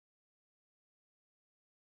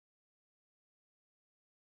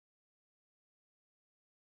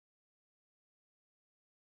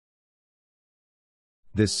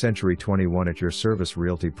This Century 21 At Your Service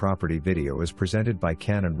Realty property video is presented by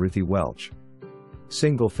Ken and Ruthie Welch.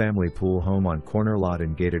 Single-family pool home on corner lot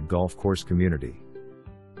in gated golf course community.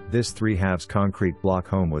 This 3/2 concrete block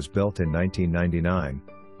home was built in 1999,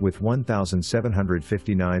 with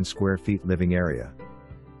 1,759 square feet living area.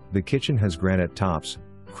 The kitchen has granite tops,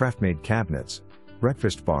 Kraftmaid cabinets,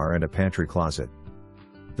 breakfast bar and a pantry closet.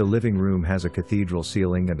 The living room has a cathedral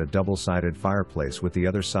ceiling and a double-sided fireplace with the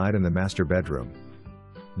other side in the master bedroom.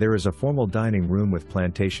 There is a formal dining room with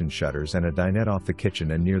plantation shutters and a dinette off the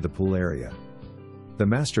kitchen and near the pool area. The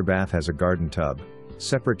master bath has a garden tub,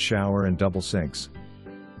 separate shower and double sinks.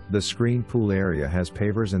 The screened pool area has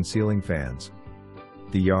pavers and ceiling fans.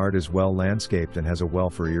 The yard is well landscaped and has a well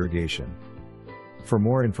for irrigation. For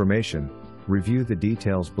more information, review the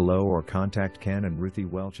details below or contact Ken and Ruthie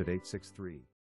Welch at 863